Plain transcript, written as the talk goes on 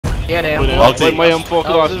Yeah, they Oxy. My M4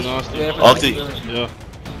 class nasty. Oxy. Yeah.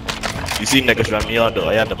 You see niggas run me on though.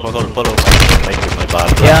 I had to pull my body.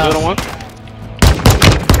 Yeah. Another one.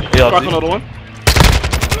 Yeah, Crack another one.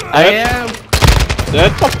 I am.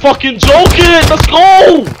 That's a fucking joking. Let's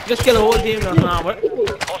go. Just kill the whole team now, but.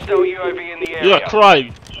 Hostile UAV in the area. Yeah, cry,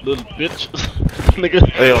 little bitch. Nigga,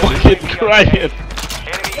 Hey, fucking crying. Enemy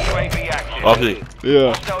UAV active. Oxy.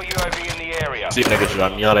 Yeah. Hostile UAV in the area. See niggas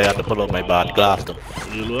run me on. I had to pull my body glass though.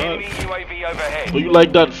 You know Enemy what? UAV overhead. But you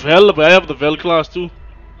like that Vel? But I have the Vel class too.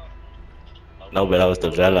 No, but that was the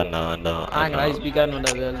Vel and I ain't gonna speak on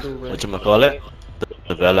that well too, bro. what you call it?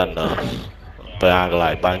 The Vel and but I ain't gonna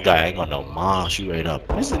lie, bang guy ain't got no mom shoot right up.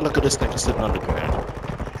 Look at this nigga sitting on the ground.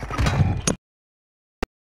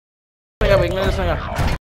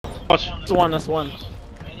 Watch. That's one.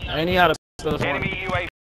 Any other that's one. Enemy UAV.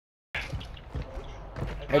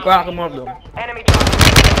 Hey, crack him up though. Enemy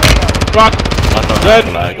Crack. I know Dead.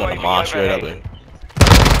 I got a mom straight up.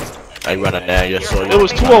 I running there, you saw you. It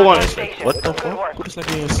was 201. What the fuck? Who this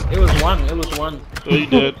nigga is? It was one. Oh, he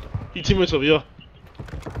dead. He teammates over here.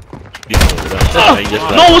 You know,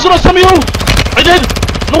 No, was it on Samuel? I did.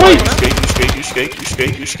 No way.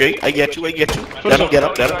 You skate. I get you. Let him get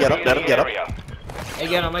up. I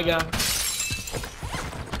get him.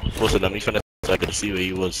 Supposed to let me finish so I could see where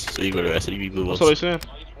he was, see where the rest of the people was. That's what I saying.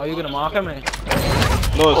 Are you gonna mark him, man?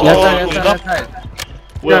 No, it's Left side.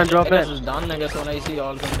 Where? Drop it. This is done, nigga, so when I see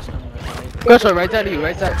all things. Go sir, right side of you,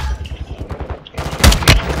 right side.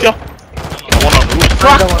 Yeah. I want on the roof.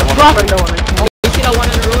 Crack. You see that one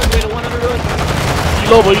on the road? Wait, the one on the road. You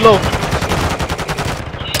low, boy, you low.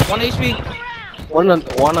 1 HP. One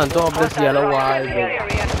on top of this yellow wire.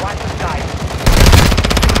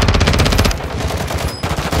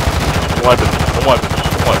 Don't wipe it.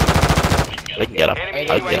 I can get up. Hey,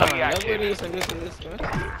 I can get up. look where this is.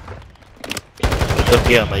 Look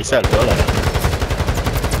here, myself, bro.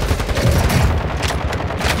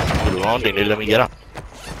 Do the wrong thing, they let me get up.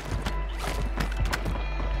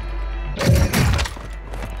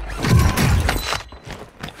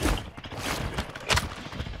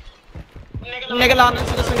 Nigga land,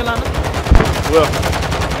 nigga land. Where?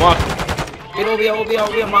 Mark. Get over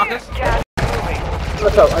here, Marcus.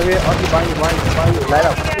 What's up? I mean, behind you. Light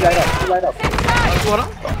up. What up?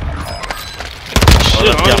 Shit,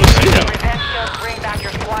 I don't even see him. Bring back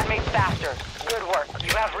your squad mates faster. Good work. You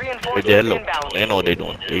have They reinforcements dead low. inbound. They know what they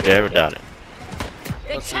doing. They there without it.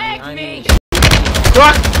 Attack me.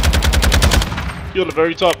 Crack. You're on the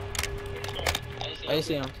very top. I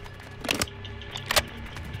see him.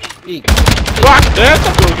 Eek. Crack. That's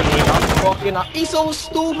not going away. I'm fucking up. He's so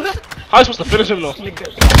stupid. How you supposed to finish him though? Nigga.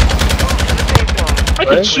 I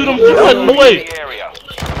can shoot him through no way. Area.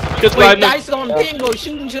 Kids Wait, gliding in. dice on bingo,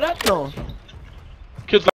 shooting shit up though.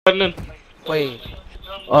 Kids gliding in. Wait.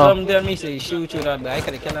 Some tell me say shoot you that, but I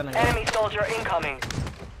could have killed that nigga. Enemy soldier incoming.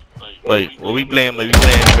 Wait, what we playing? We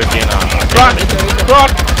playing freaking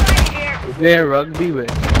Crack. There, rugby, man.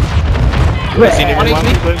 Wait, seen anyone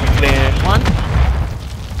we playing? One.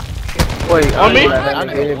 Wait, On me?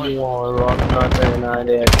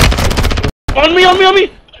 On me.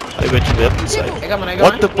 I bet you left this side. I got one.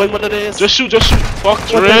 What the fuck? What it is? Just shoot. Fuck,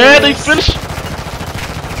 red. They finish.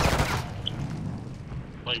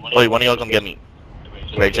 Wait, one of y'all come get me.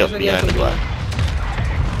 Right just behind the glass.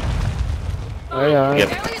 Get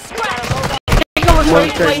me.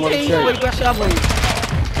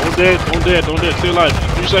 Don't dead. Stay alive.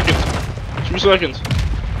 3 seconds.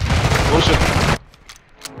 Bullshit.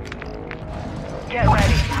 Get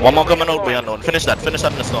ready. One more coming out beyond one. Finish that in the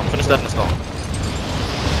storm.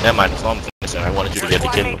 Never mind, the storm finishing. I wanted you to get the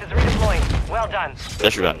Squad kill. mates is redeploying. Well done.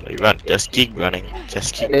 Just run. Just keep running.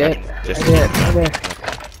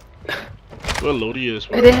 Well, Lodi is.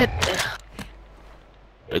 Bro.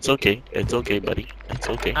 It's okay, buddy. It's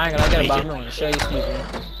okay. I ain't gonna get a bomb on. Show you speaking.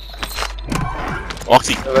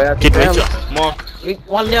 Oxy, get right here. Mark.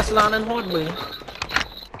 One less land and hold me.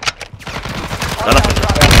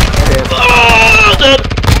 Oh, dead.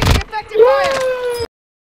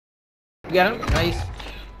 Get him? Nice.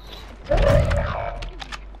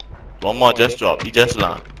 One more just drop. He just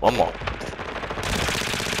land. One more.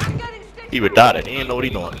 He retarded. He ain't know what he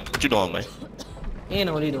doing. What you doing, man? He ain't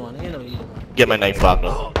know what he doing. Get my knife back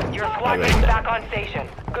though. Your squad mates back on station.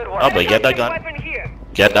 Good work. Oh, but get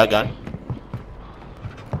that gun.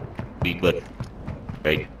 Be good.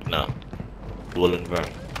 Right now. Woolen burn.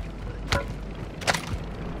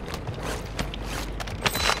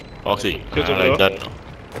 Oxy, I like that now.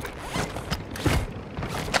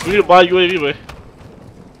 We need to buy UAV, boy.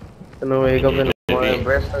 I know wake up in the morning,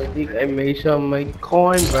 brush my teeth. I made sure my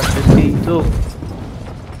coin brush his teeth too.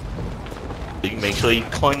 You can make sure you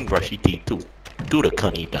clean brush your teeth too. Do the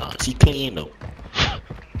cunny down. She clean though.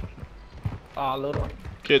 Oh, little.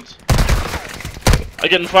 Kids. I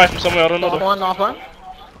getting fired from somewhere, I don't know. Off one.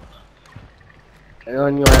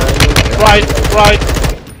 On you. Right.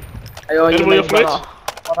 Anybody afraid?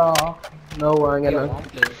 No, I'm gonna.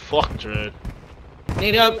 Fuck, Dread.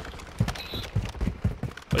 Need help.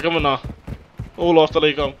 I come in now. Hold off till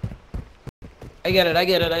they come. I get it. I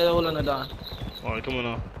hold it down. Alright, come in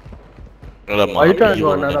now. Why you trying to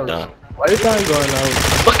go now? Why you trying to go now?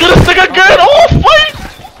 Look at this nigga again! Oh, fight!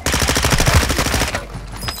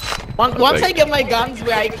 Once I get my guns,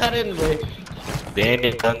 where I cut in, boy. They ain't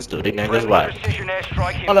in guns too. They niggas what?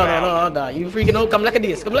 Hold on. You freaking out. Come look at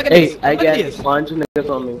this. Hey, I got a bunch of niggas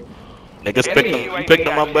on me. Niggas pick them. You picked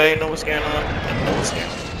them up, babe. Know what's going on? Know what's going on?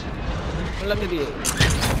 Come look at this.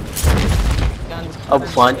 A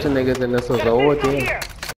bunch of niggas in this was over there.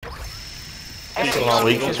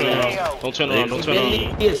 Don't turn around.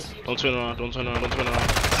 Yes. Don't turn around.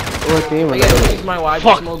 What team I is gotta that? use my wife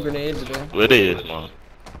Fuck. to smoke grenades, man. What it is, man?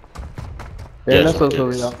 Yeah, Yes, that's what's it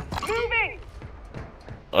over is. there.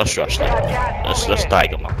 Let's rush that. Let's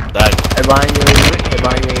tag him up. Tag him. I buying you.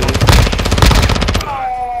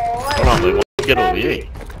 Hold on, we won't get over here.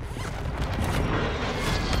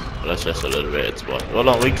 Let's just a little red spot. Hold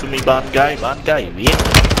on, wait for me, bad guy. Wait.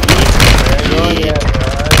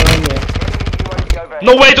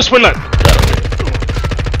 No way to swing that!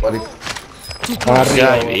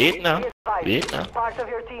 Guy, wait now. Part of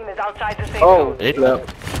your team is outside the safe Oh, zone. Wait. yeah.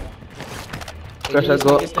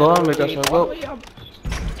 Just go on, make us go.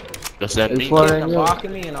 Just let me. It's one They're right here.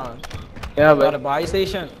 barking me on. Yeah, Got a but buy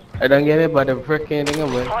station. I don't get it, but the freaking thing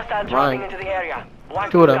I'm with. Hostile dropping Mine. into the area. One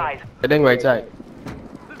Two of them. guys. I think right side.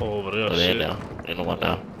 Over there, Oh, there shit. now. You know what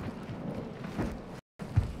now?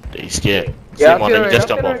 They scared. Yeah, See, man, let me just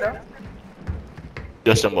jump off.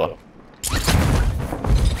 Just jump off.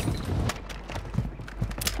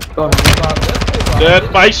 Go on. Dead,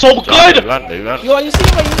 but he's so They good! run. Yo, you see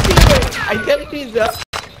him? I tell you that.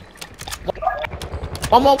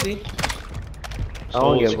 One more, please. I won't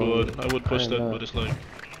So give it's him. good. I would push I that, know. but it's like...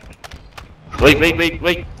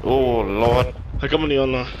 Wait. Oh, Lord. I come in the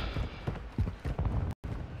now.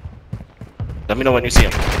 Let me know when you see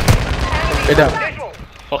him. Get down.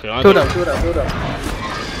 Fuck it, I Two know. down.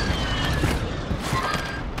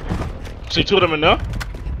 See two of them in there?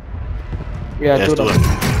 Yeah, Yes, two do down. it.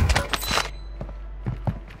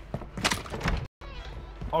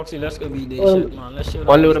 Oxy, let's go beat this shit, man. Let's shoot.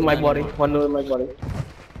 One load in my body.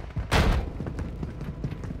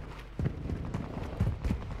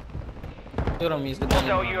 Shoot on me, it's the So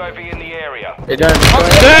gun. UAV in the area. They done.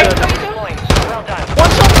 Dead! Point. Well done.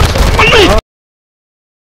 On me!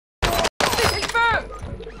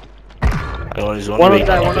 There's only One on way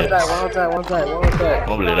side. you can get.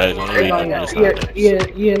 Probably that is only way you can get this out.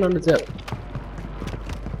 Yeah, on the tip.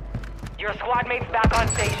 Your squad mates back on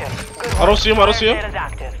station. Good I don't see him, Fire station is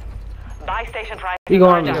active. Buy station price. He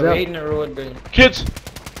going They're on waiting the road, bro. Kids!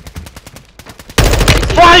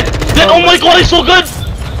 Fight! Dead! Oh my god, he's so good!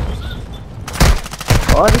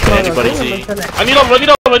 Anybody see? I need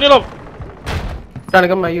up! Trying to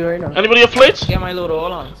come at you right now. Anybody have plates? Get my load,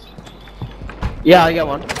 hold on. Yeah, I got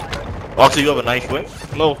one. Oxy, you have a knife with?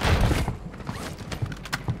 No.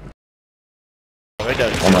 Right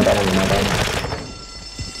there.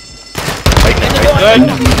 Dead! 1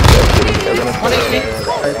 HP.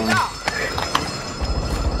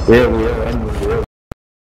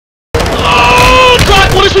 Oh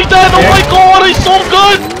god, what is he dead? Oh my god, he's so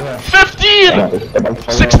good! 15!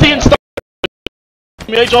 16 stuff.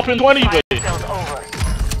 Me, I drop in 20, way. Sales over.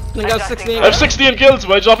 I got 16. I have 16 kills,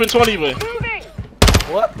 but I drop in 20, way.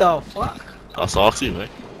 What the fuck? That's Oxy, man.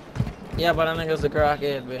 Yeah, but I think it's a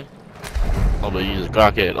crackhead, man. Oh, but he's a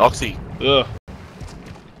crackhead. Oxy. Yeah.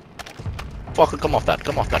 Fucker, come off that.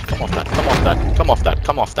 I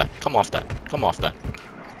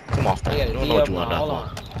You got don't a know what D you up want now, that hold for.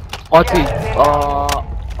 on. RT,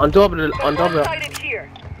 on top of the. Sighted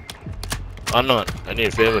here. I'm not. I need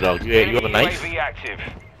a favor, dog. You have a knife? UAV active.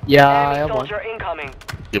 Yeah, I Enemy have one. soldier incoming.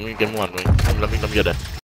 Give me one, man. Let me get that.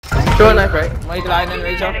 Throw a knife, right? Might line and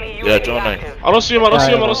reach up. Enemy Yeah, UAV John, active. I don't see him, I don't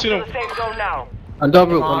see To the him. safe zone now. On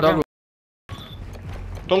double roof.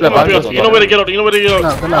 Don't come up here. You know where to get out, No,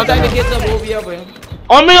 come I'm on. trying to get up over here, bro.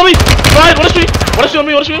 On me! Right, what is she on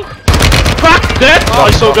me? Crack, dead! Oh,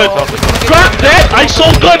 he's so good. Crack, dead! I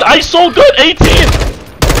so good! 18!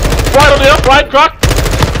 Right on there, right, crack!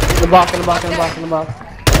 In the box. They're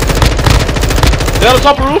on the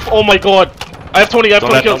top of the roof? Oh my god. I have 20 Don't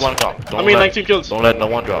let no kills. one drop. 19 kills. Don't let no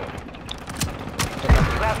one drop. You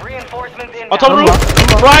have reinforcements in. On top of the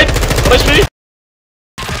roof! Right! What is she?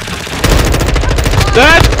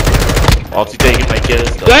 Dead! Oxy taking my kills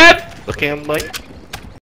though. Dead! Look at him like.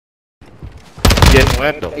 Getting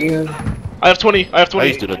wet though. I have 20. I have 20. I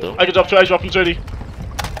used to do that though. I can drop 20. I drop you 30.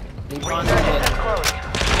 Close. No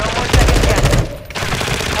more second chances.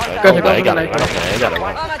 I got it. I got it.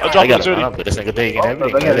 I I dropped got you it. 30. But this nigga taking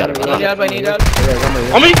everything. I got it. Need help, I need help.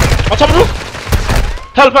 On me! On top of the roof!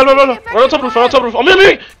 Help! Right on top of the roof! Right on top of the roof! On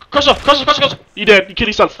me! Crusher! You dead. You kill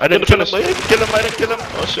yourself. I didn't kill him. I didn't kill him.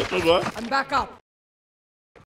 Oh shit, no, boy. I'm back up.